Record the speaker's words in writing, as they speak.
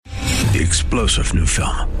The explosive new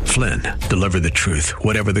film, Flynn, deliver the truth,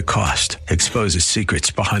 whatever the cost, exposes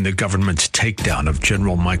secrets behind the government's takedown of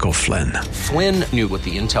General Michael Flynn. Flynn knew what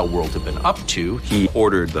the intel world had been up to. He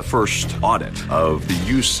ordered the first audit of the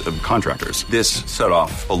use of contractors. This set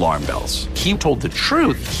off alarm bells. He told the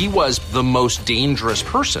truth. He was the most dangerous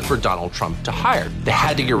person for Donald Trump to hire. They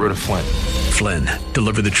had to get rid of Flynn. Flynn,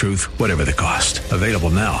 deliver the truth, whatever the cost. Available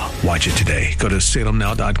now. Watch it today. Go to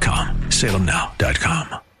salemnow.com.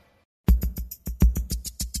 salemnow.com.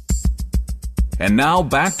 And now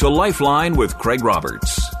back to Lifeline with Craig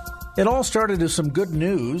Roberts. It all started as some good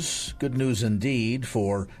news indeed,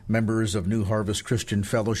 for members of New Harvest Christian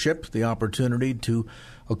Fellowship, the opportunity to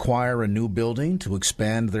acquire a new building to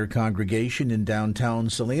expand their congregation in downtown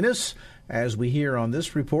Salinas, as we hear on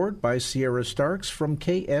this report by Sierra Starks from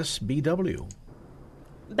KSBW.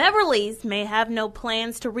 Beverly's may have no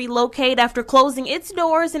plans to relocate after closing its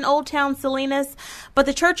doors in Old Town Salinas, but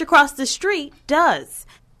the church across the street does.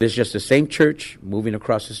 It's just the same church moving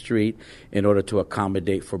across the street in order to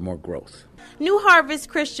accommodate for more growth. New Harvest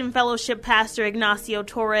Christian Fellowship pastor Ignacio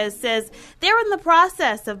Torres says they're in the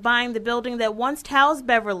process of buying the building that once housed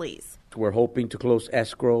Beverly's. We're hoping to close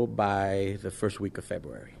escrow by the first week of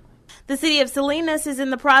February. The city of Salinas is in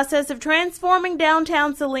the process of transforming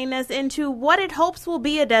downtown Salinas into what it hopes will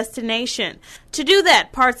be a destination. To do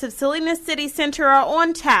that, parts of Salinas City Center are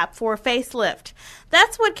on tap for a facelift.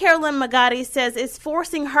 That's what Carolyn Magatti says is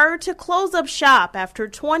forcing her to close up shop after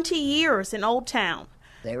 20 years in Old Town.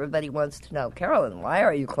 Everybody wants to know, Carolyn, why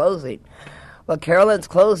are you closing? Well, Carolyn's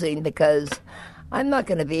closing because I'm not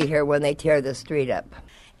going to be here when they tear the street up.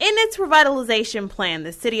 In its revitalization plan,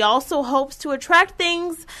 the city also hopes to attract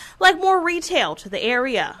things like more retail to the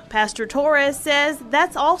area. Pastor Torres says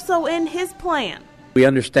that's also in his plan. We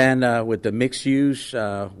understand with the mixed use,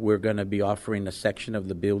 we're going to be offering a section of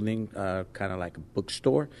the building, kind of like a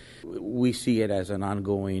bookstore. We see it as an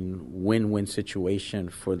ongoing win-win situation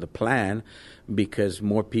for the plan, because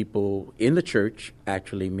more people in the church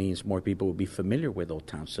actually means more people will be familiar with Old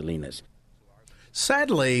Town Salinas.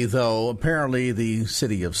 Sadly, though, apparently the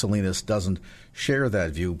city of Salinas doesn't share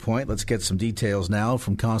that viewpoint. Let's get some details now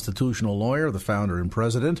from constitutional lawyer, the founder and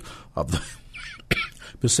president of the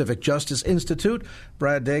Pacific Justice Institute,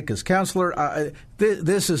 Brad Dacus. Counselor,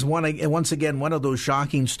 this is once again one of those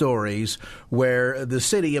shocking stories where the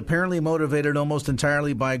city, apparently motivated almost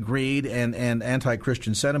entirely by greed and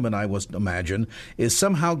anti-Christian sentiment, I would imagine, is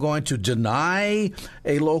somehow going to deny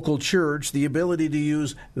a local church the ability to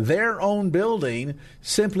use their own building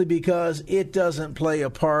simply because it doesn't play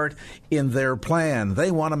a part in their plan.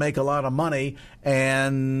 They want to make a lot of money,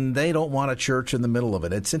 and they don't want a church in the middle of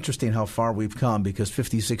it. It's interesting how far we've come, because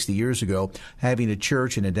 50, 60 years ago, having a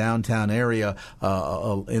church in a downtown area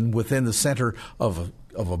within the center of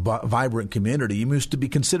a vibrant community used to be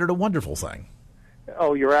considered a wonderful thing.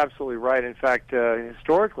 Oh, you're absolutely right. In fact,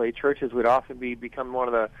 historically, churches would often become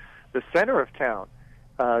one of the center of town.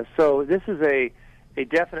 So this is a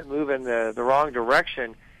definite move in the wrong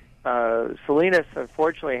direction. Salinas,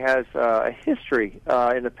 unfortunately, has a history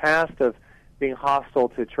in the past of being hostile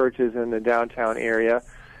to churches in the downtown area.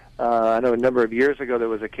 I know a number of years ago there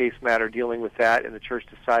was a case matter dealing with that, and the church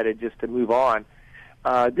decided just to move on.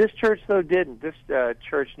 This church, though, didn't. This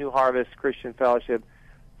church, New Harvest Christian Fellowship,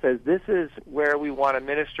 says this is where we want to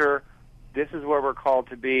minister. This is where we're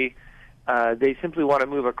called to be. They simply want to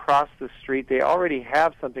move across the street. They already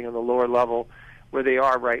have something on the lower level where they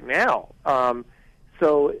are right now.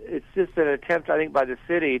 So it's just an attempt, I think, by the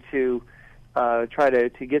city to try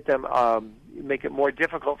to get them, make it more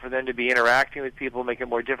difficult for them to be interacting with people, make it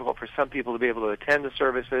more difficult for some people to be able to attend the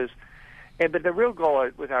services. But the real goal,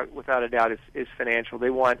 without a doubt, is financial. They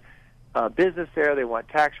want business there. They want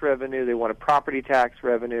tax revenue. They want a property tax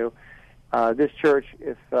revenue. This church,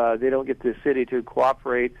 if they don't get the city to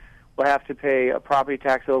cooperate, will have to pay a property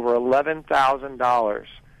tax over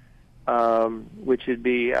 $11,000, which would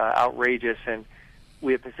be outrageous. And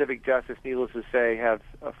we at Pacific Justice, needless to say, have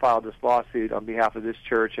filed this lawsuit on behalf of this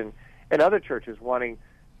church and other churches wanting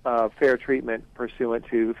fair treatment pursuant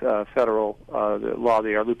to federal the law, the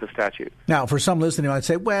Arlupa statute. Now, for some listening, I'd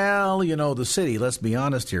say, well, the city, let's be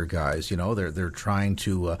honest here, guys, they're trying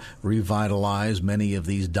to revitalize many of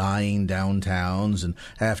these dying downtowns. And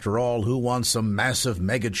after all, who wants some massive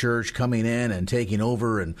megachurch coming in and taking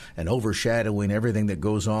over and overshadowing everything that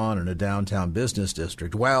goes on in a downtown business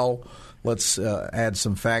district? Well, let's add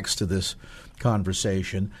some facts to this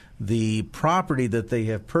conversation. The property that they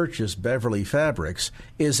have purchased, Beverly Fabrics,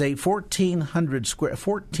 is a 1,400 square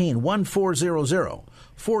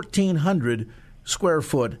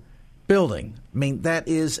foot building. I mean, that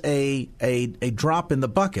is a drop in the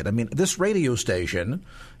bucket. I mean, this radio station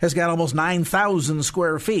has got almost 9,000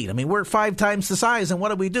 square feet. I mean, we're 5 times the size, and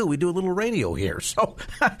what do? We do a little radio here. So,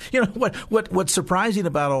 what's surprising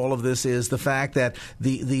about all of this is the fact that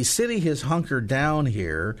the city has hunkered down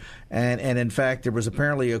here, and in fact, there was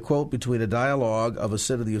apparently a quote between a dialogue of a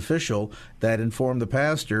city official that informed the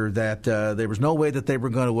pastor that there was no way that they were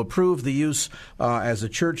going to approve the use as a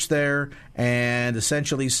church there, and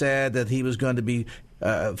essentially said that he was going to be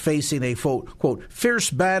facing a, quote, fierce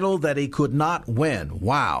battle that he could not win.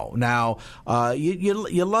 Wow. Now,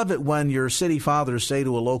 you love it when your city fathers say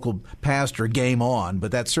to a local pastor, game on,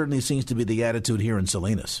 but that certainly seems to be the attitude here in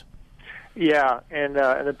Salinas. Yeah, and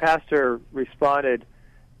the pastor responded,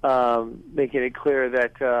 making it clear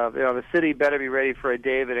that the city better be ready for a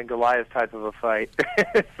David and Goliath type of a fight.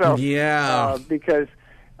 So, yeah, because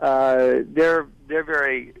they're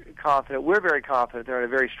very confident. We're very confident. They're in a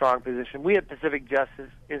very strong position. We at Pacific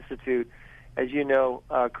Justice Institute, as you know,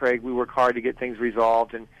 Craig, we work hard to get things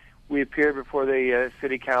resolved, and we appeared before the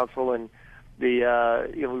city council, and we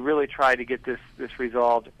really tried to get this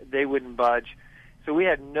resolved. They wouldn't budge, so we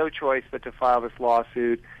had no choice but to file this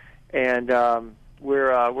lawsuit, and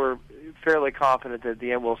we're fairly confident that at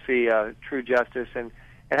the end we'll see true justice and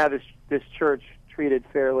have this church treated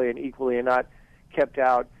fairly and equally and not kept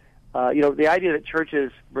out. The idea that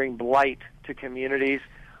churches bring blight to communities,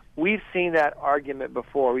 we've seen that argument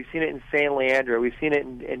before. We've seen it in San Leandro. We've seen it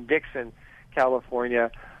in Dixon,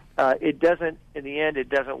 California. It doesn't, in the end, it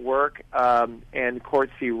doesn't work, and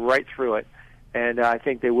courts see right through it. And I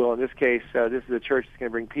think they will in this case. This is a church that's going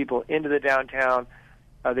to bring people into the downtown.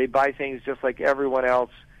 They buy things just like everyone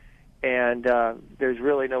else, and there's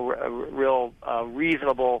really no real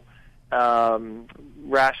reasonable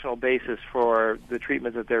rational basis for the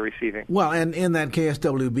treatment that they're receiving. Well, and in that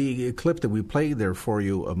KSWB clip that we played there for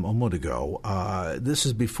you a moment ago, this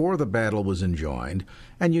is before the battle was enjoined,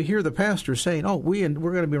 and you hear the pastor saying,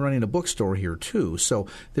 we're going to be running a bookstore here too, so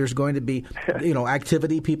there's going to be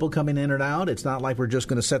activity, people coming in and out. It's not like we're just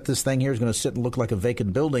going to set this thing here. It's going to sit and look like a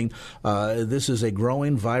vacant building. This is a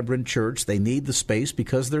growing, vibrant church. They need the space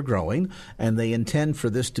because they're growing, and they intend for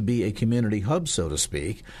this to be a community hub, so to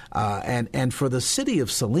speak. And for the city of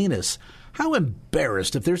Salinas, how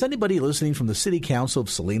embarrassed, if there's anybody listening from the city council of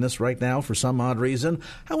Salinas right now for some odd reason,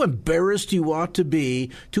 how embarrassed you ought to be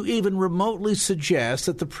to even remotely suggest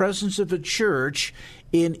that the presence of a church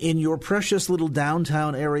in your precious little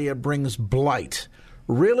downtown area brings blight.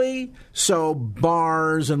 Really? So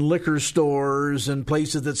bars and liquor stores and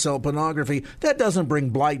places that sell pornography, that doesn't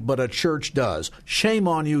bring blight, but a church does. Shame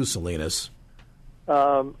on you, Salinas.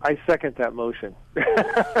 I second that motion.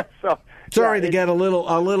 Sorry to get a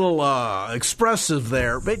little expressive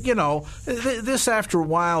there, but this after a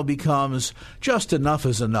while becomes just enough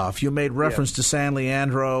is enough. You made reference to San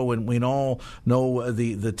Leandro, and we all know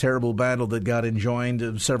the terrible battle that got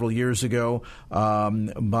enjoined several years ago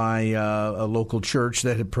by a local church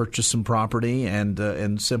that had purchased some property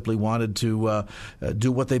and simply wanted to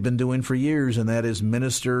do what they've been doing for years, and that is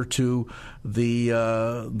minister to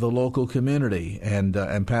the local community.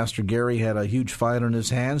 And Pastor Gary had a huge fight on his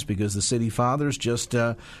hands because the city fathers just,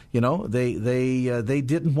 they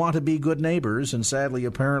didn't want to be good neighbors, and sadly,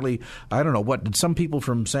 apparently, I don't know what did some people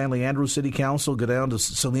from San Leandro City Council go down to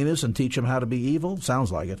Salinas and teach them how to be evil?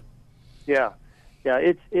 Sounds like it. Yeah,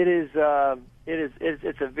 it's a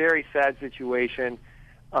very sad situation.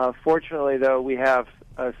 Fortunately, though, we have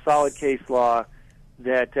a solid case law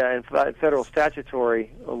that and federal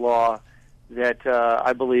statutory law that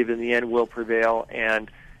I believe in the end will prevail,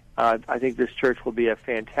 and I think this church will be a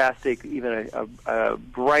fantastic, even a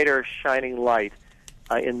brighter, shining light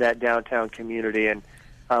in that downtown community. And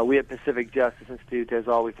we at Pacific Justice Institute, as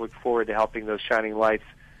always, look forward to helping those shining lights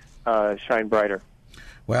shine brighter.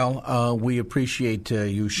 Well, we appreciate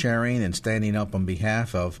you sharing and standing up on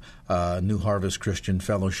behalf of New Harvest Christian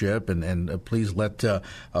Fellowship, and please let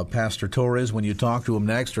Pastor Torres, when you talk to him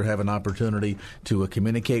next or have an opportunity to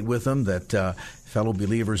communicate with him, that fellow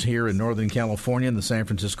believers here in Northern California and the San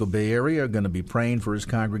Francisco Bay Area are going to be praying for his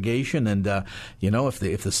congregation. And, if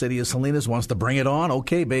the city of Salinas wants to bring it on,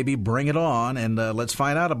 okay, baby, bring it on. And let's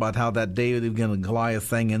find out about how that David and Goliath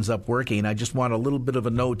thing ends up working. I just want a little bit of a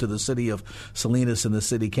note to the city of Salinas and the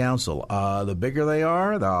city council. The bigger they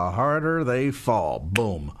are, the harder they fall.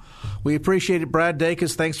 Boom. We appreciate it, Brad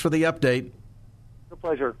Dacus. Thanks for the update. It's a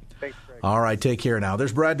pleasure. Thanks, Greg. All right, take care now.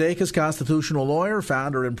 There's Brad Dacus, constitutional lawyer,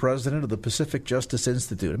 founder and president of the Pacific Justice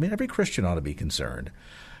Institute. I mean, every Christian ought to be concerned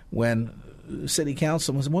when city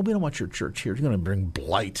council says, well, we don't want your church here. It's going to bring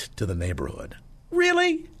blight to the neighborhood.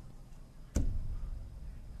 Really?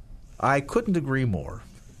 I couldn't agree more.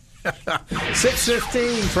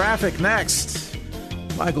 6:15, traffic next.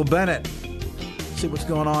 Michael Bennett. See what's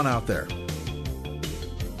going on out there.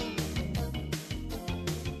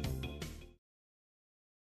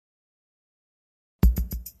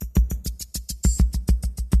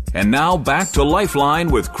 And now back to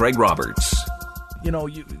Lifeline with Craig Roberts. You know,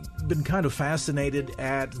 you've been kind of fascinated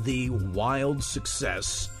at the wild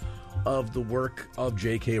success of the work of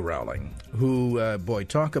J.K. Rowling, who,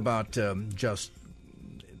 talk about just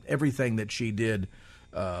everything that she did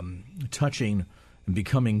touching and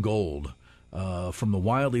becoming gold. From the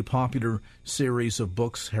wildly popular series of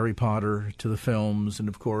books, Harry Potter, to the films, and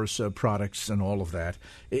of course products and all of that.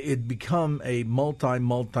 It become a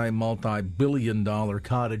multi-billion-dollar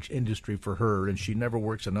cottage industry for her, and she never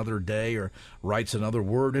works another day or writes another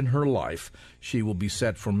word in her life. She will be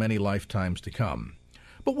set for many lifetimes to come.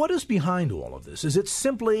 But what is behind all of this? Is it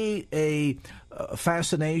simply a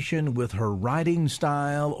fascination with her writing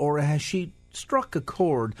style, or has she struck a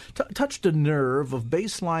chord, touched a nerve of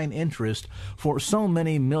baseline interest for so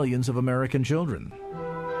many millions of American children?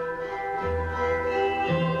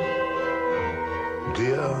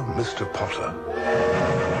 Dear Mr. Potter,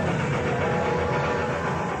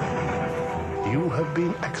 you have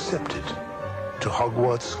been accepted to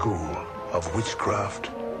Hogwarts School of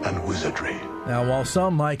Witchcraft and Wizardry. Now, while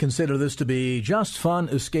some might consider this to be just fun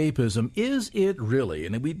escapism, is it really?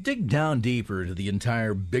 And we dig down deeper to the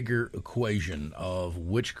entire bigger equation of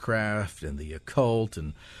witchcraft and the occult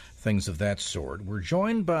and things of that sort. We're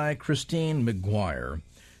joined by Christine McGuire.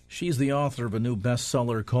 She's the author of a new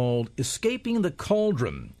bestseller called Escaping the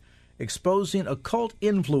Cauldron, Exposing Occult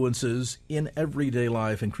Influences in Everyday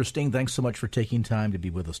Life. And Christine, thanks so much for taking time to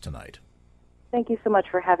be with us tonight. Thank you so much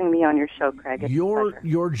for having me on your show, Craig. It's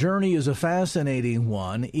Your journey is a fascinating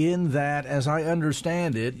one in that, as I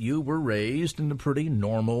understand it, you were raised in a pretty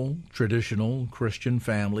normal, traditional Christian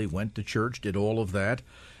family, went to church, did all of that.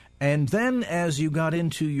 And then as you got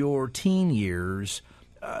into your teen years,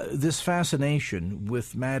 this fascination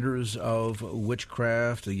with matters of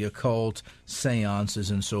witchcraft, the occult, seances,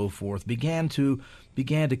 and so forth began to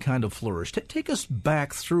kind of flourish. Take us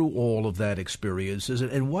back through all of that experiences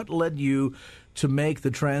and what led you to make the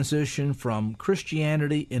transition from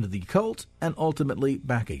Christianity into the occult and ultimately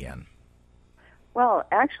back again. Well,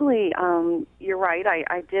 actually, you're right.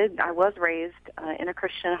 I was raised in a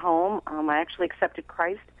Christian home. I actually accepted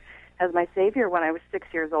Christ as my Savior when I was 6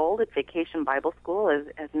 years old at Vacation Bible School,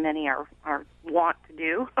 as many are wont to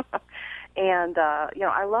do. And,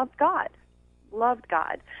 I loved God.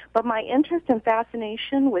 But my interest and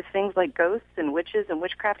fascination with things like ghosts and witches and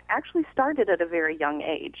witchcraft actually started at a very young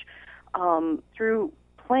age through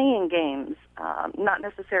playing games, not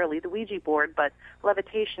necessarily the Ouija board, but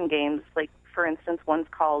levitation games. Like, for instance, one's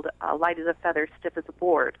called Light as a Feather, Stiff as a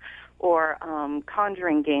Board, or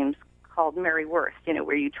conjuring games called Mary Worth,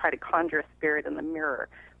 where you try to conjure a spirit in the mirror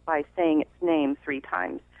by saying its name 3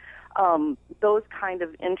 times. Those kind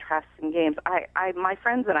of interests in games. My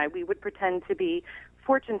friends and I, we would pretend to be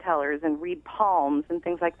fortune tellers and read palms and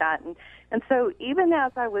things like that. And so even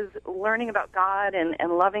as I was learning about God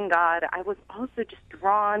and loving God, I was also just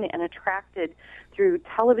drawn and attracted through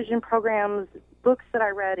television programs, books that I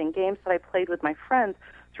read, and games that I played with my friends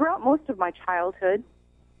throughout most of my childhood.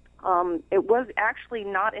 It was actually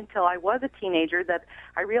not until I was a teenager that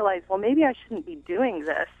I realized, well, maybe I shouldn't be doing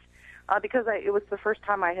this. Because it was the first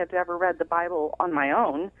time I had ever read the Bible on my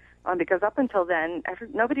own, because up until then,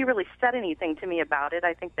 nobody really said anything to me about it.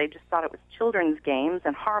 I think they just thought it was children's games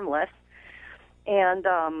and harmless. And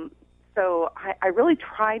so I really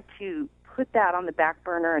tried to put that on the back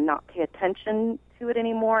burner and not pay attention to it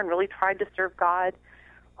anymore, and really tried to serve God.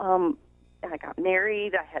 I got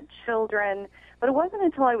married, I had children, but it wasn't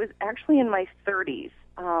until I was actually in my 30s,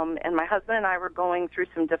 and my husband and I were going through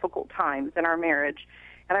some difficult times in our marriage.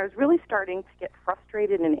 And I was really starting to get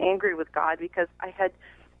frustrated and angry with God because I had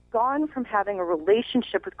gone from having a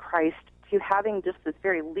relationship with Christ to having just this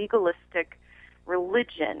very legalistic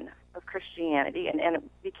religion of Christianity. And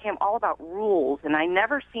it became all about rules. And I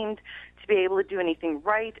never seemed to be able to do anything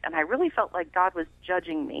right. And I really felt like God was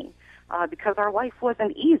judging me because our life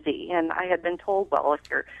wasn't easy. And I had been told, well, if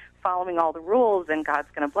you're following all the rules, then God's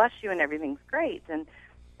going to bless you and everything's great. And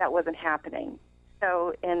that wasn't happening.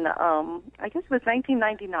 So in, I guess it was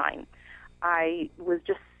 1999, I was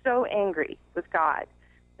just so angry with God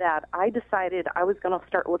that I decided I was going to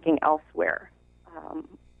start looking elsewhere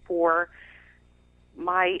for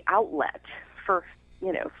my outlet for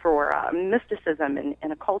mysticism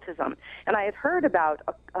and occultism. And I had heard about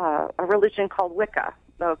a religion called Wicca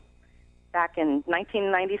back in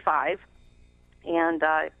 1995. And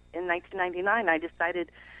in 1999, I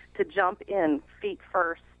decided to jump in feet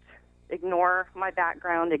first ignore my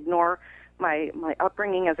background, ignore my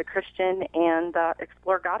upbringing as a Christian, and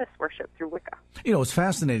explore goddess worship through Wicca. You know, what's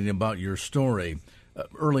fascinating about your story,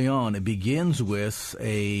 early on, it begins with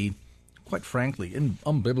a, quite frankly,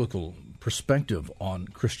 unbiblical perspective on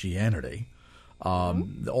Christianity.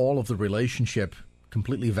 All of the relationship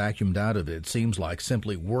completely vacuumed out of it. It seems like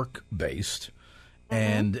simply work-based.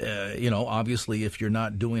 And, obviously, if you're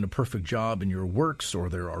not doing a perfect job in your works or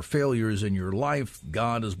there are failures in your life,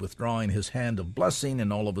 God is withdrawing his hand of blessing,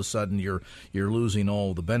 and all of a sudden you're losing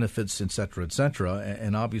all the benefits, et cetera, et cetera.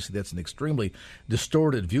 And obviously that's an extremely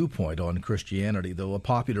distorted viewpoint on Christianity, though a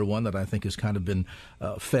popular one that I think has kind of been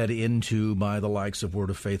fed into by the likes of Word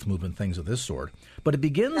of Faith movement, things of this sort. But it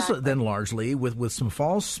begins then largely with some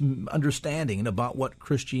false understanding about what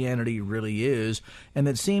Christianity really is, and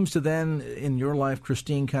it seems to then, in your life,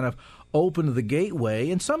 Christine, kind of opened the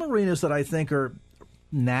gateway in some arenas that I think are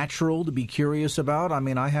natural to be curious about. I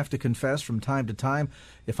mean, I have to confess from time to time,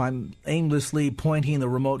 if I'm aimlessly pointing the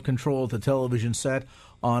remote control at the television set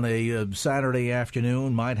on a Saturday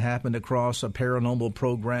afternoon, might happen across a paranormal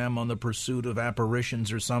program on the pursuit of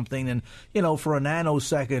apparitions or something, and, for a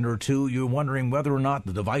nanosecond or two, you're wondering whether or not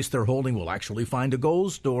the device they're holding will actually find a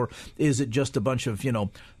ghost, or is it just a bunch of,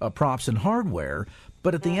 props and hardware.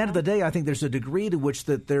 But at the end of the day, I think there's a degree to which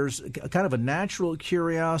that there's kind of a natural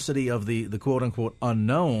curiosity of the quote-unquote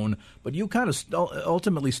unknown, but you kind of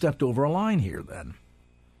ultimately stepped over a line here then.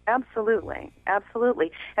 Absolutely,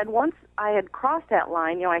 absolutely. And once I had crossed that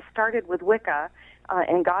line, I started with Wicca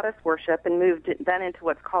and goddess worship and moved then into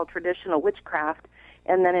what's called traditional witchcraft,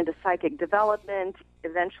 and then into psychic development,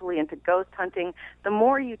 eventually into ghost hunting. The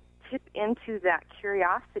more you tip into that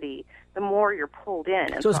curiosity, the more you're pulled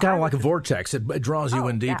in. And so it's kind of like a vortex. It draws you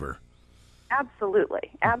in deeper. Yeah.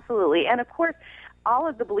 Absolutely, absolutely. And, of course, all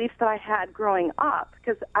of the beliefs that I had growing up,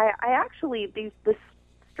 because I actually, this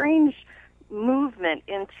strange movement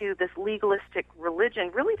into this legalistic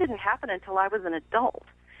religion really didn't happen until I was an adult.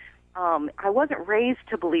 I wasn't raised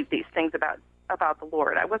to believe these things about the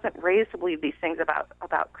Lord. I wasn't raised to believe these things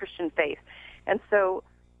about Christian faith. And so,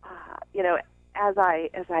 as I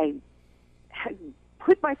had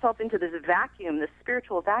put myself into this vacuum, this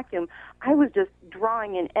spiritual vacuum, I was just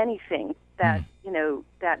drawing in anything that,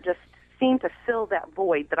 that just seemed to fill that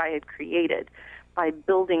void that I had created by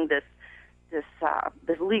building this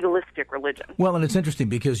legalistic religion. Well, and it's interesting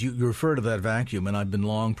because you refer to that vacuum, and I've been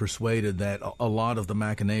long persuaded that a lot of the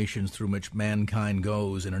machinations through which mankind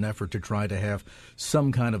goes in an effort to try to have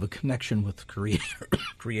some kind of a connection with the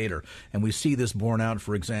Creator. And we see this borne out,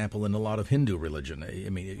 for example, in a lot of Hindu religion. I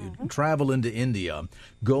mean, you travel into India,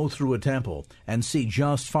 go through a temple, and see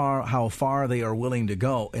just how far they are willing to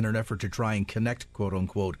go in an effort to try and connect,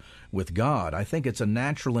 quote-unquote, with God. I think it's a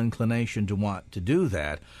natural inclination to want to do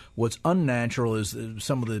that. What's unnatural is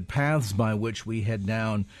some of the paths by which we head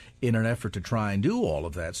down in an effort to try and do all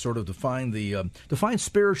of that, sort of to find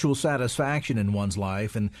spiritual satisfaction in one's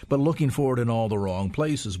life, but looking for it in all the wrong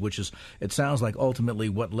places, which is, it sounds like, ultimately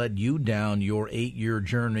what led you down your 8-year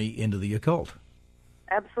journey into the occult.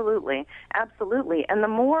 Absolutely, absolutely. And the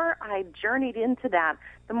more I journeyed into that,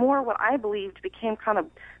 the more what I believed became kind of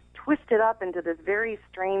twisted up into this very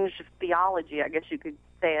strange theology, I guess you could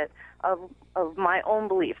say it, of my own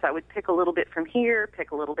beliefs. I would pick a little bit from here,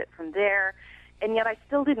 pick a little bit from there, and yet I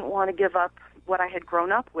still didn't want to give up what I had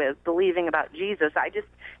grown up with, believing about Jesus. I just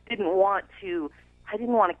didn't want to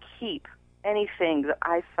keep anything that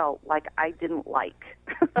I felt like I didn't like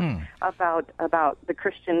about the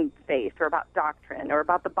Christian faith or about doctrine or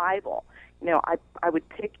about the Bible. I would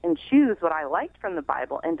pick and choose what I liked from the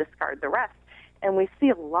Bible and discard the rest. And we see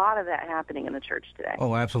a lot of that happening in the church today.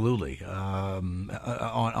 Oh, absolutely.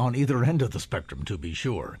 On either end of the spectrum, to be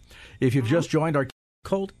sure. If you've just joined our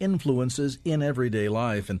Cult Influences in Everyday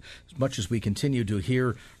Life, and as much as we continue to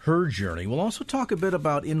hear her journey, we'll also talk a bit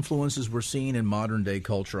about influences we're seeing in modern-day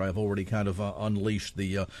culture. I've already kind of unleashed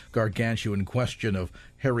the gargantuan question of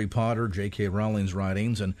Harry Potter, J.K. Rowling's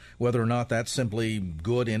writings, and whether or not that's simply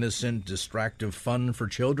good, innocent, distractive fun for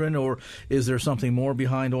children, or is there something more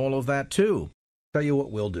behind all of that, too? Tell you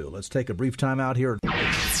what we'll do. Let's take a brief time out here.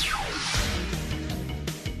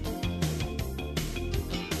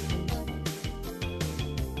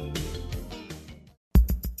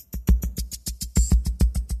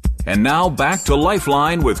 And now back to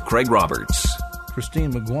Lifeline with Craig Roberts.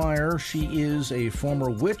 Christine McGuire, she is a former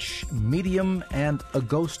witch, medium, and a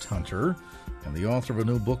ghost hunter, and the author of a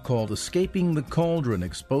new book called Escaping the Cauldron,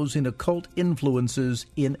 Exposing Occult Influences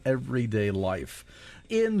in Everyday Life,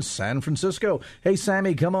 in San Francisco. Hey,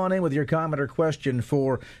 Sammy, come on in with your comment or question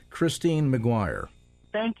for Christine McGuire.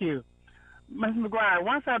 Thank you. Ms. McGuire,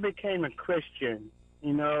 once I became a Christian,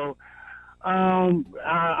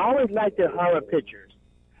 I always liked the horror pictures.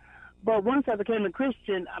 But once I became a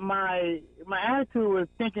Christian, my attitude was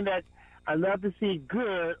thinking that I love to see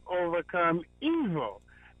good overcome evil.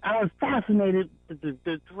 I was fascinated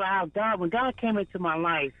throughout God. When God came into my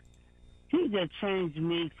life, He just changed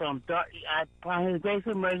me from dark. By His grace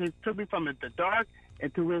and mercy, took me from the dark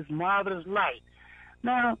into His marvelous light.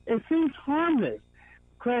 Now, it seems harmless.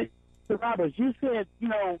 Craig Roberts, you said,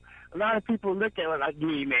 a lot of people look at it, like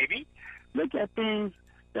me maybe, look at things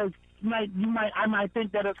that I might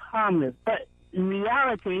think that it's harmless, but in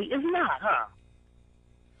reality, it's not, huh?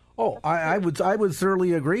 Oh, I would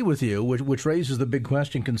thoroughly agree with you, which raises the big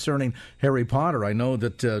question concerning Harry Potter. I know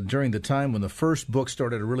that during the time when the first book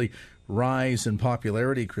started to really rise in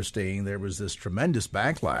popularity, Christine, there was this tremendous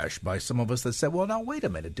backlash by some of us that said, well, now, wait a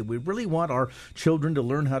minute. Do we really want our children to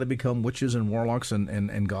learn how to become witches and warlocks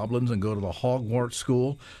and goblins and go to the Hogwarts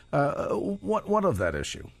school? What of that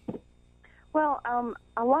issue? Well,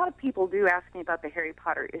 a lot of people do ask me about the Harry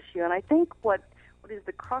Potter issue, and I think what is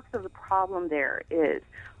the crux of the problem there is,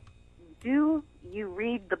 do you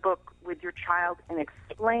read the book with your child and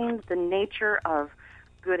explain the nature of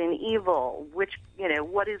good and evil,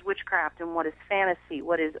 what is witchcraft and what is fantasy,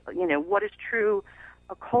 what is true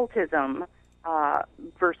occultism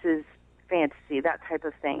versus fantasy, that type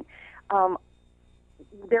of thing.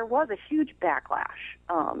 There was a huge backlash,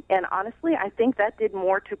 and honestly, I think that did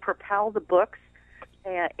more to propel the books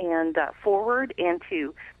and forward and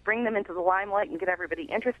to bring them into the limelight and get everybody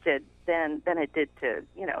interested than it did to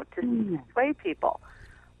sway people.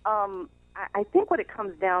 I think what it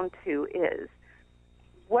comes down to is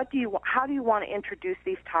how do you want to introduce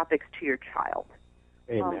these topics to your child?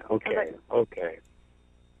 Amen. Okay.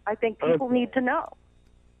 I think people need to know.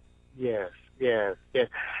 Yes.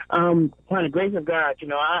 By the grace of God,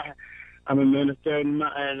 I'm a minister, and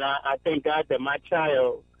I thank God that my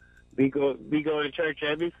child, we go to church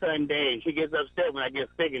every Sunday. She gets upset when I get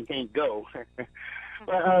sick and can't go.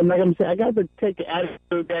 But like I'm saying, I got to take the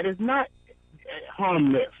attitude that it's not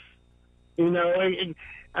harmless. We don't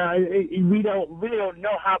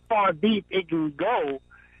know how far deep it can go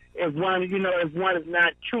if one is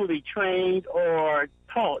not truly trained or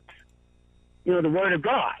taught, the Word of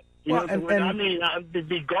God. To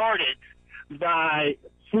be guarded by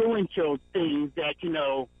influential things that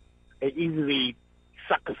they easily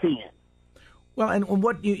suck us in. Well, and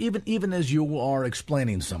what you even as you are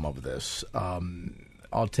explaining some of this,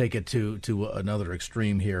 I'll take it to another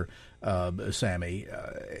extreme here, Sammy.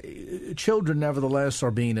 Children, nevertheless,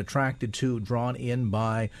 are being attracted to, drawn in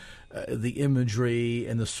by the imagery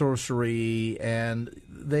and the sorcery, and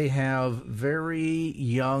they have very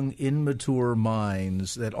young, immature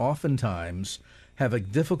minds that oftentimes have a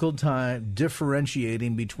difficult time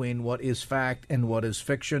differentiating between what is fact and what is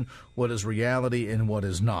fiction, what is reality and what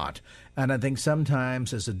is not. And I think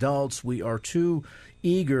sometimes as adults we are too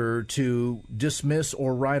eager to dismiss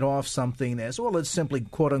or write off something as, well, it's simply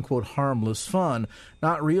quote-unquote harmless fun,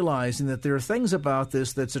 not realizing that there are things about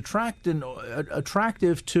this that's attractive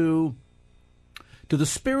to the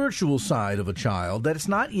spiritual side of a child, that it's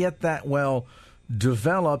not yet that well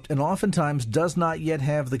developed and oftentimes does not yet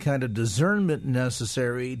have the kind of discernment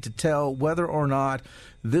necessary to tell whether or not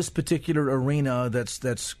this particular arena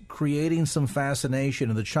that's creating some fascination,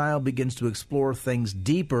 and the child begins to explore things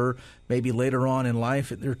deeper, maybe later on in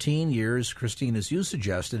life, in their teen years, Christine, as you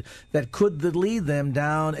suggested, that could lead them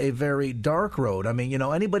down a very dark road. I mean,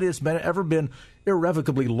 anybody that's ever been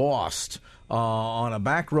irrevocably lost on a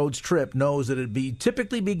backroads trip knows that it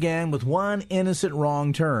typically began with one innocent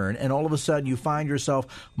wrong turn, and all of a sudden you find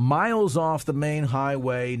yourself miles off the main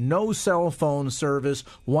highway, no cell phone service,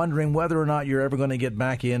 wondering whether or not you're ever going to get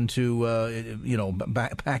back into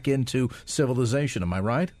back into civilization. Am I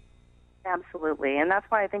right? Absolutely, and that's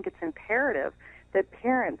why I think it's imperative that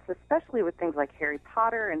parents, especially with things like Harry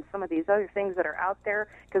Potter and some of these other things that are out there,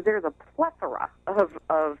 because there's a plethora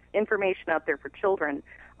of information out there for children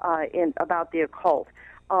about the occult.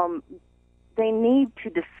 They need to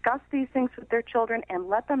discuss these things with their children and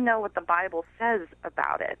let them know what the Bible says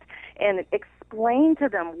about it, and explain to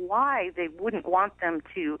them why they wouldn't want them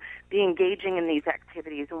to be engaging in these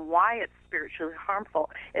activities and why it's spiritually harmful.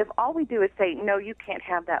 If all we do is say, no, you can't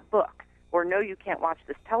have that book, or no, you can't watch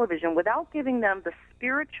this television, without giving them the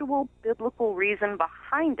spiritual, biblical reason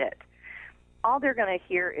behind it, all they're going to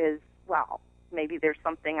hear is, well, maybe there's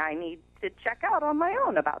something I need to check out on my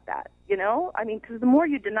own about that, because the more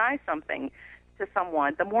you deny something to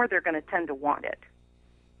someone, the more they're going to tend to want it.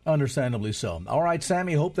 Understandably so. All right,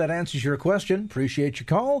 Sammy, hope that answers your question. Appreciate your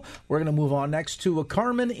call. We're going to move on next to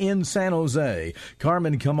Carmen in San Jose.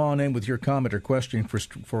 Carmen, come on in with your comment or question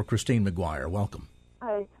for Christine McGuire. Welcome.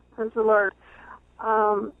 Hi. Praise the Lord.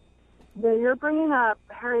 You're bringing up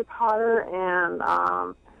Harry Potter and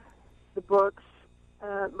the books,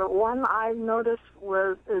 but one I noticed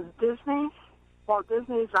is Disney. Walt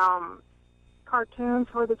Disney's cartoons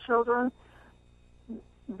for the children.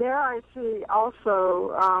 There I see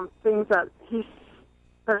also things that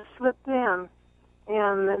are slipped in,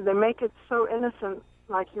 and they make it so innocent,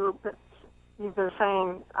 like you've been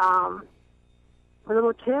saying, for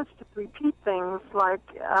little kids to repeat things like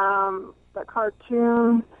the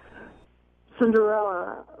cartoon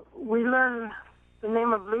Cinderella. We learn the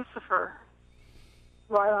name of Lucifer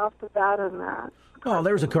right off the bat in that. Well,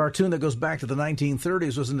 there's a cartoon that goes back to the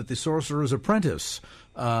 1930s, wasn't it? The Sorcerer's Apprentice,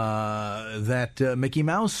 that Mickey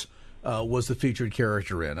Mouse was the featured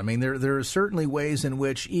character in. I mean, there are certainly ways in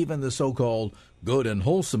which even the so-called good and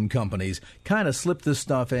wholesome companies kind of slip this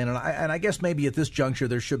stuff in. And I guess maybe at this juncture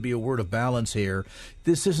there should be a word of balance here.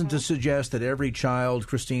 This isn't to suggest that every child,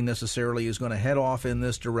 Christine, necessarily is going to head off in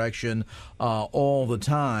this direction all the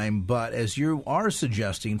time. But as you are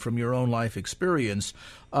suggesting from your own life experience,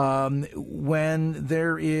 when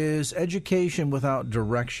there is education without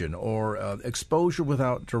direction or exposure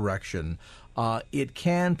without direction, it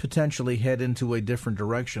can potentially head into a different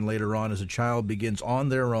direction later on as a child begins on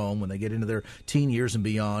their own, when they get into their teen years and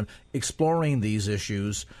beyond, exploring these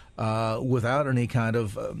issues without any kind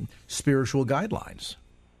of spiritual guidelines.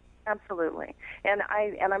 Absolutely. And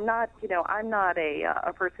I'm not, I'm not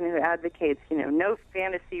a person who advocates, no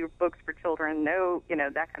fantasy books for children, no,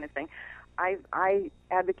 that kind of thing. I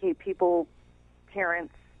advocate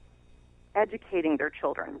parents educating their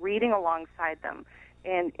children, reading alongside them,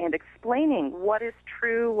 and explaining what is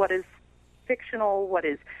true, what is fictional, what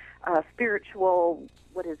is spiritual,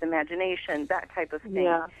 what is imagination, that type of thing.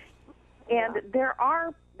 Yeah. And there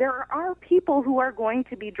are people who are going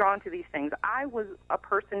to be drawn to these things. I was a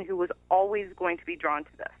person who was always going to be drawn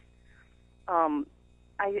to this.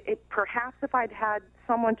 Perhaps if I'd had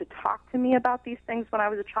someone to talk to me about these things when I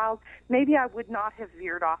was a child, maybe I would not have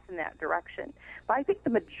veered off in that direction. But I think the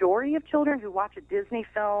majority of children who watch a Disney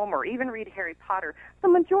film or even read Harry Potter, the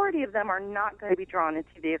majority of them are not going to be drawn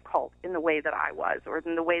into the occult in the way that I was or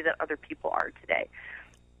in the way that other people are today.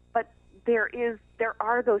 But there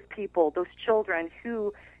are those people, those children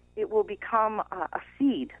who it will become a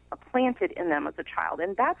seed planted in them as a child.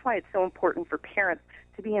 And that's why it's so important for parents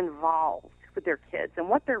to be involved with their kids and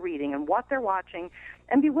what they're reading and what they're watching,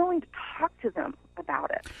 and be willing to talk to them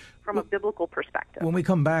about it from a biblical perspective. When we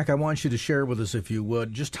come back, I want you to share with us, if you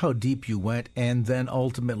would, just how deep you went and then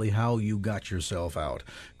ultimately how you got yourself out.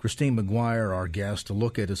 Christine McGuire, our guest, to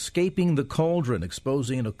look at escaping the cauldron,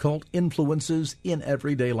 exposing occult influences in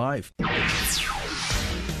everyday life.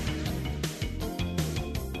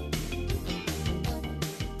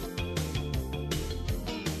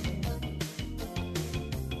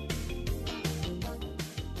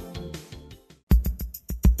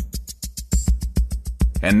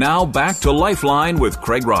 And now back to Lifeline with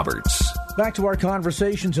Craig Roberts. Back to our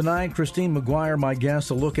conversation tonight. Christine McGuire, my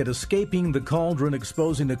guest, a look at escaping the cauldron,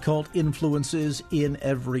 exposing occult influences in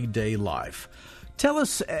everyday life. Tell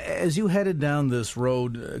us, as you headed down this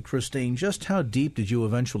road, Christine, just how deep did you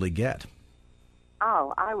eventually get?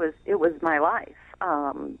 Oh, it was my life.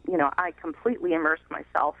 I completely immersed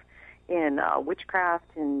myself in witchcraft,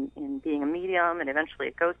 in being a medium, and eventually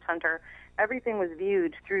a ghost hunter. Everything was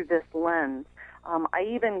viewed through this lens. I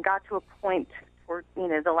even got to a point for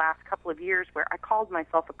the last couple of years where I called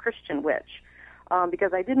myself a Christian witch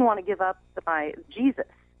because I didn't want to give up my Jesus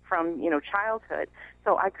from childhood.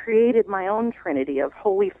 So I created my own Trinity of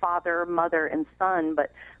Holy Father, Mother, and Son.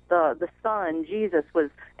 But the Son, Jesus, was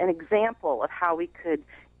an example of how we could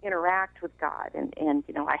interact with God. And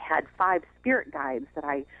I had 5 spirit guides that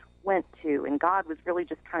I went to, and God was really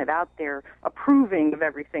just kind of out there approving of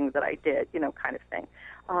everything that I did, kind of thing.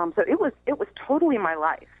 So it was totally my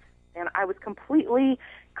life, and I was completely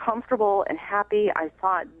comfortable and happy. I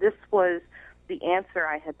thought this was the answer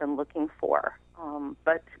I had been looking for.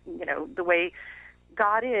 But the way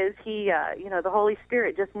God is, He, the Holy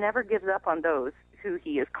Spirit just never gives up on those who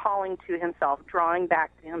He is calling to Himself, drawing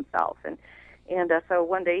back to Himself. And so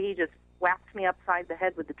one day He just whacked me upside the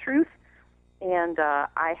head with the truth, and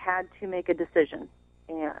I had to make a decision.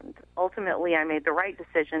 And ultimately, I made the right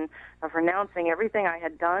decision of renouncing everything I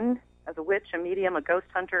had done as a witch, a medium, a ghost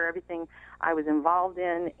hunter, everything I was involved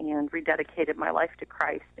in, and rededicated my life to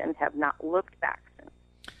Christ and have not looked back since.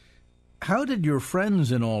 How did your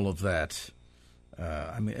friends in all of that?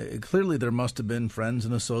 Clearly there must have been friends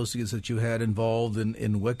and associates that you had involved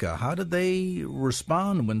in Wicca. How did they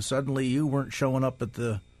respond when suddenly you weren't showing up at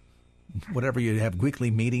the, whatever you have,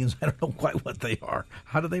 weekly meetings? I don't know quite what they are.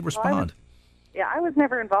 How did they respond? Yeah, I was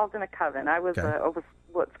never involved in a coven. I was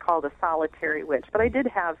what's called a solitary witch. But I did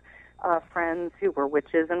have friends who were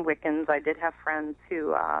witches and Wiccans. I did have friends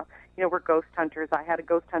who, were ghost hunters. I had a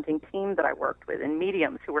ghost hunting team that I worked with, and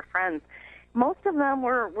mediums who were friends. Most of them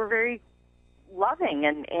were very loving,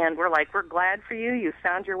 and we're like, we're glad for you. You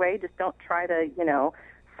found your way. Just don't try to,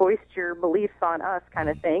 foist your beliefs on us, kind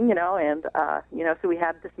of thing, And so we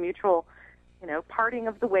had this mutual, parting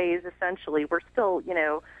of the ways. Essentially, we're still,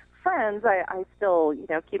 friends. I still,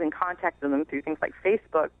 keep in contact with them through things like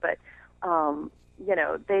Facebook, but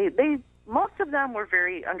they most of them were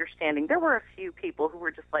very understanding. There were a few people who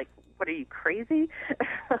were just like, "What, are you crazy?"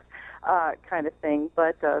 kind of thing.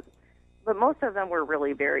 But most of them were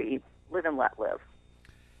really very live and let live.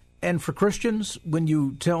 And for Christians, when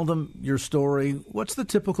you tell them your story, what's the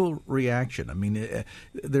typical reaction? I mean,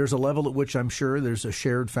 there's a level at which I'm sure there's a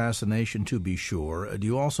shared fascination, to be sure. Do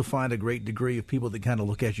you also find a great degree of people that kind of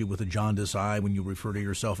look at you with a jaundiced eye when you refer to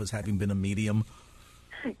yourself as having been a medium?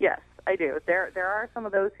 Yes, I do. There are some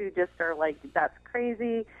of those who just are like, that's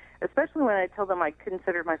crazy, especially when I tell them I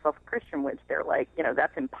consider myself a Christian, which they're like,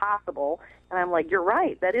 that's impossible. And I'm like, you're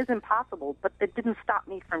right, that is impossible, but that didn't stop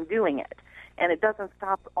me from doing it. And it doesn't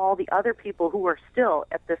stop all the other people who are still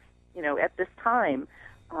at this, at this time,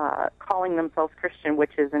 calling themselves Christian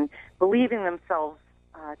witches and believing themselves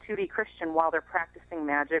to be Christian while they're practicing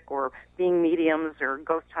magic or being mediums or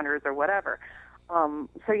ghost hunters or whatever.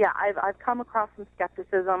 So yeah, I've come across some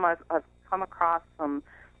skepticism. I've come across some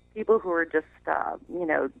people who are just,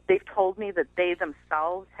 they've told me that they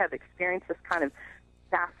themselves have experienced this kind of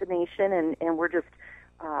fascination, and we're just,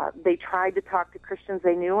 they tried to talk to Christians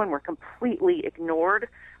they knew and were completely ignored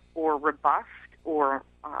or rebuffed or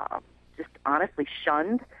just honestly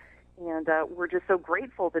shunned. And we're just so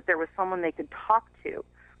grateful that there was someone they could talk to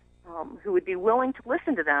who would be willing to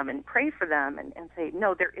listen to them and pray for them and say,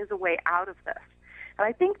 no, there is a way out of this. And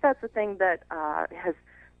I think that's the thing that has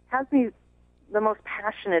me the most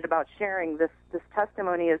passionate about sharing this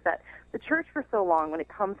testimony, is that the church for so long, when it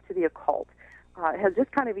comes to the occult, has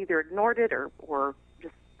just kind of either ignored it or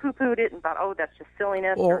just poo-pooed it and thought, oh, that's just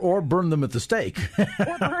silliness. Or burned them at the stake.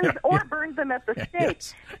 or burned them at the stake.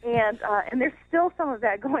 Yes. And there's still some of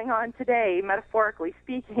that going on today, metaphorically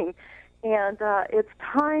speaking. And it's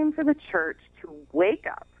time for the church to wake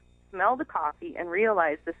up, smell the coffee, and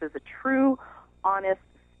realize this is a true, honest,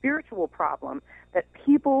 spiritual problem, that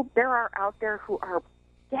there are out there who are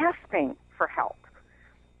gasping for help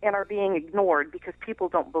and are being ignored because people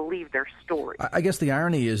don't believe their story. I guess the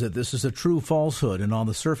irony is that this is a true falsehood, and on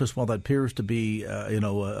the surface, while that appears to be,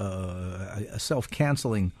 a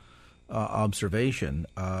self-canceling observation,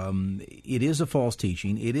 it is a false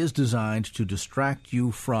teaching. It is designed to distract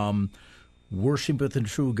you from worshiping the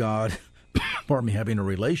true God, having a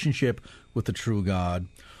relationship with the true God,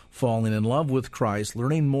 falling in love with Christ,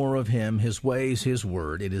 learning more of Him, His ways, His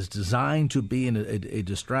Word. It is designed to be a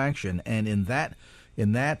distraction, and in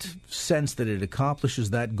that sense that it accomplishes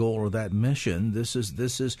that goal or that mission, this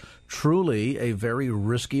is truly a very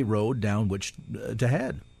risky road down which to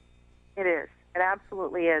head. It is. It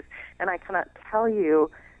absolutely is. And I cannot tell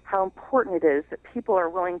you how important it is that people are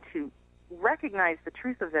willing to recognize the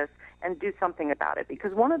truth of this and do something about it.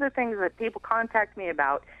 Because one of the things that people contact me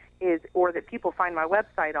about or that people find my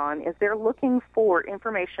website on, is they're looking for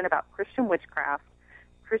information about Christian witchcraft,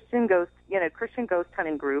 Christian ghost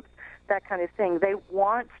hunting groups, that kind of thing. They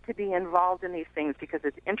want to be involved in these things because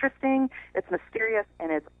it's interesting, it's mysterious,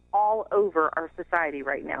 and it's all over our society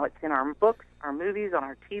right now. It's in our books, our movies, on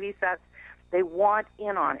our TV sets. They want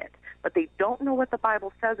in on it, but they don't know what the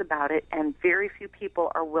Bible says about it, and very few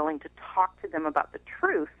people are willing to talk to them about the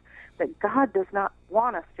truth that God does not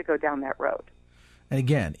want us to go down that road. And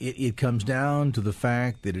again, it comes down to the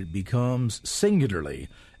fact that it becomes singularly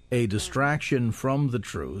a distraction from the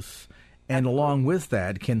truth, and along with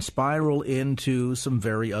that can spiral into some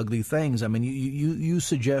very ugly things. I mean, you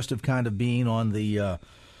suggest of kind of being on the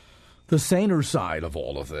saner side of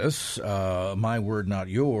all of this. My word, not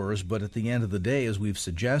yours. But at the end of the day, as we've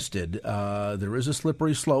suggested, there is a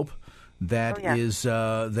slippery slope that is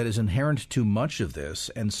inherent to much of this,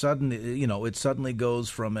 and suddenly, it suddenly goes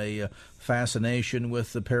from a fascination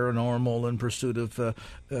with the paranormal and pursuit of,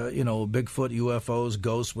 Bigfoot, UFOs,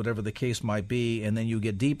 ghosts, whatever the case might be, and then you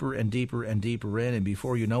get deeper and deeper and deeper in, and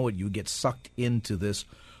before you know it, you get sucked into this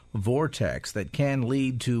vortex that can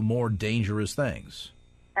lead to more dangerous things.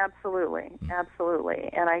 Absolutely,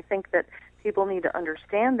 absolutely, and I think that people need to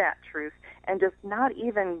understand that truth and just not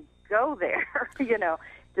even go there.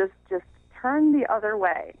 Just turn the other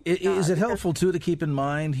way. Is it helpful, too, to keep in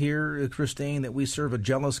mind here, Christine, that we serve a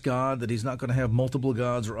jealous God, that he's not going to have multiple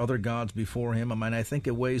gods or other gods before him? I mean, I think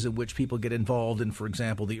the ways in which people get involved in, for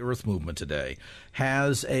example, the Earth movement today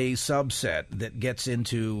has a subset that gets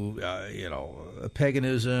into,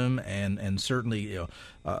 paganism and certainly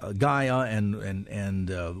Gaia and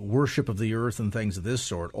worship of the Earth and things of this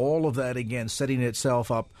sort. All of that, again, setting itself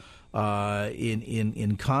up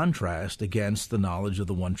in contrast against the knowledge of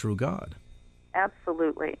the one true God.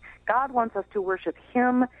 Absolutely. God wants us to worship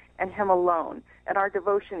him and him alone, and our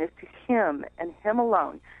devotion is to him and him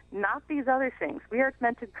alone, not these other things. We are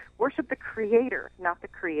meant to worship the Creator, not the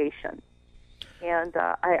creation. And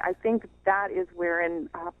I think that is wherein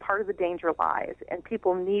part of the danger lies, and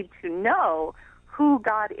people need to know who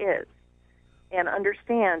God is and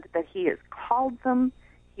understand that he has called them,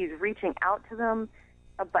 he's reaching out to them,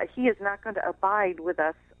 but he is not going to abide with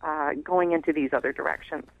us going into these other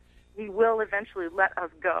directions. He will eventually let us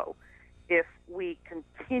go if we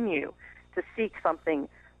continue to seek something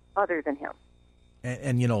other than him.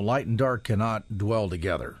 And light and dark cannot dwell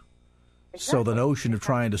together. Exactly. So the notion of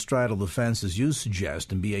trying to straddle the fence, as you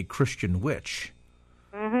suggest, and be a Christian witch.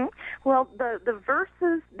 Mm-hmm. Well, the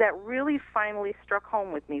verses that really finally struck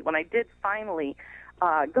home with me, when I did finally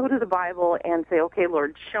go to the Bible and say, okay,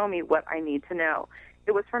 Lord, show me what I need to know,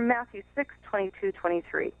 it was from Matthew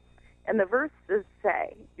 6:22-23. And the verses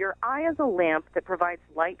say, your eye is a lamp that provides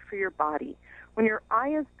light for your body. When your eye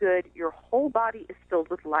is good, your whole body is filled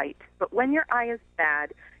with light. But when your eye is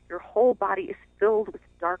bad, your whole body is filled with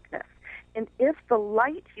darkness. And if the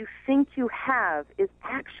light you think you have is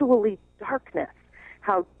actually darkness,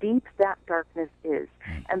 how deep that darkness is.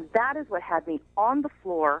 And that is what had me on the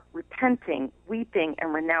floor, repenting, weeping,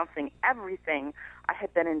 and renouncing everything I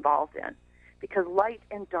had been involved in. Because light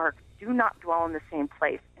and dark do not dwell in the same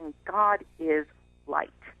place, and God is light.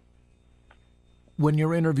 When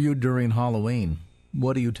you're interviewed during Halloween,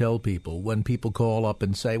 what do you tell people when people call up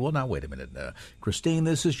and say, well, now, wait a minute, Christine,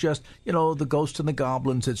 this is just, the ghosts and the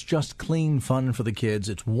goblins. It's just clean fun for the kids.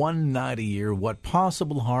 It's one night a year. What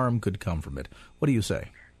possible harm could come from it? What do you say?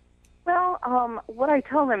 Well, what I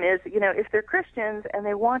tell them is, if they're Christians and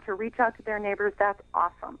they want to reach out to their neighbors, that's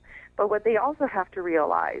awesome. But what they also have to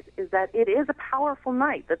realize is that it is a powerful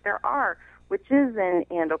night, that there are witches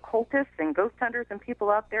and occultists and ghost hunters and people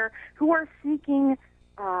out there who are seeking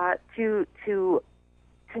to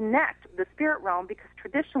connect the spirit realm, because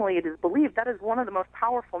traditionally it is believed that is one of the most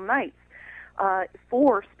powerful nights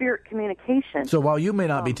for spirit communication. So while you may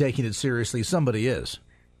not be taking it seriously, somebody is.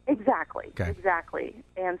 Exactly. Okay. Exactly.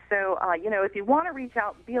 And so, if you want to reach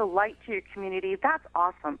out, be a light to your community, that's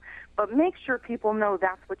awesome. But make sure people know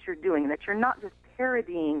that's what you're doing, that you're not just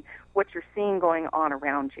parodying what you're seeing going on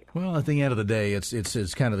around you. Well, at the end of the day,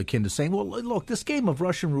 it's kind of akin to saying, well, look, this game of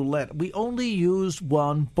Russian roulette, we only used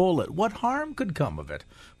one bullet. What harm could come of it?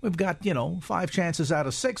 We've got, 5 chances out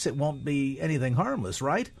of 6 it won't be anything harmless,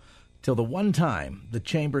 right? Till the one time the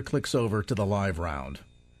chamber clicks over to the live round.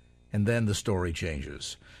 And then the story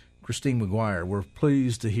changes. Christine McGuire, we're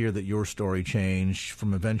pleased to hear that your story changed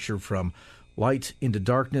from a venture from light into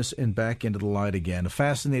darkness and back into the light again. A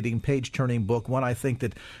fascinating, page-turning book, one I think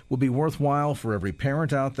that will be worthwhile for every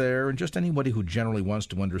parent out there and just anybody who generally wants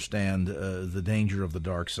to understand the danger of the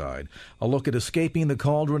dark side. A look at escaping the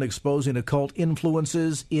cauldron, exposing occult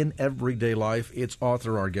influences in everyday life. Its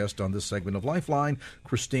author, our guest on this segment of Lifeline,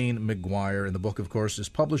 Christine McGuire. And the book, of course, is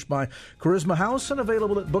published by Charisma House and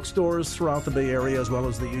available at bookstores throughout the Bay Area, as well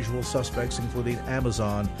as the usual suspects, including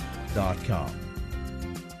Amazon.com.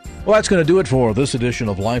 Well, that's going to do it for this edition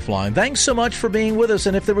of Lifeline. Thanks so much for being with us.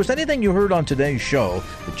 And if there was anything you heard on today's show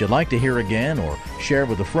that you'd like to hear again or share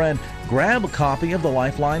with a friend, grab a copy of the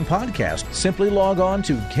Lifeline podcast. Simply log on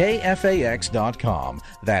to KFAX.com.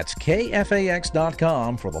 That's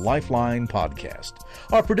KFAX.com for the Lifeline podcast.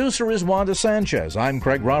 Our producer is Wanda Sanchez. I'm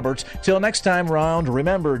Craig Roberts. Till next time round,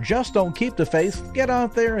 remember, just don't keep the faith. Get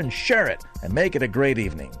out there and share it and make it a great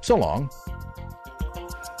evening. So long.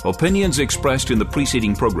 Opinions expressed in the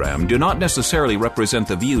preceding program do not necessarily represent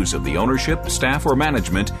the views of the ownership, staff, or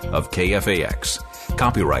management of KFAX.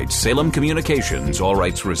 Copyright Salem Communications, all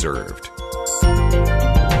rights reserved.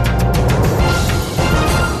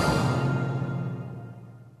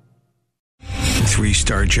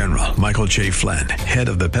 3-star General Michael J. Flynn, head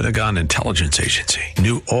of the Pentagon Intelligence Agency,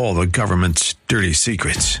 knew all the government's dirty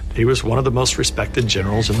secrets. He was one of the most respected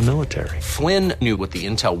generals in the military. Flynn knew what the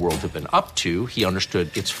intel world had been up to. He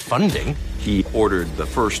understood its funding. He ordered the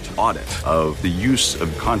first audit of the use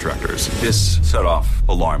of contractors. This set off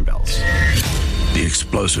alarm bells. The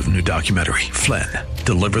explosive new documentary, Flynn,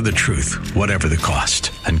 Deliver the truth, whatever the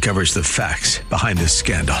cost. Uncovers the facts behind the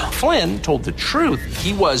scandal. Flynn told the truth.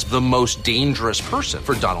 He was the most dangerous person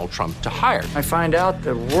for Donald Trump to hire. I find out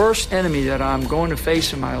the worst enemy that I'm going to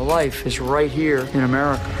face in my life is right here in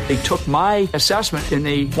America. They took my assessment and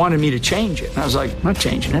they wanted me to change it. And I was like, I'm not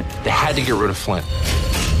changing it. They had to get rid of Flynn.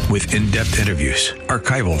 With in-depth interviews,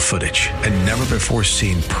 archival footage, and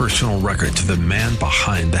never-before-seen personal records of the man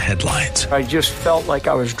behind the headlines. I just felt like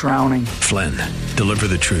I was drowning. Flynn, deliver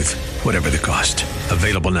the truth, whatever the cost.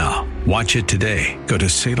 Available now. Watch it today. Go to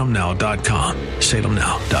salemnow.com.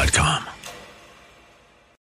 salemnow.com.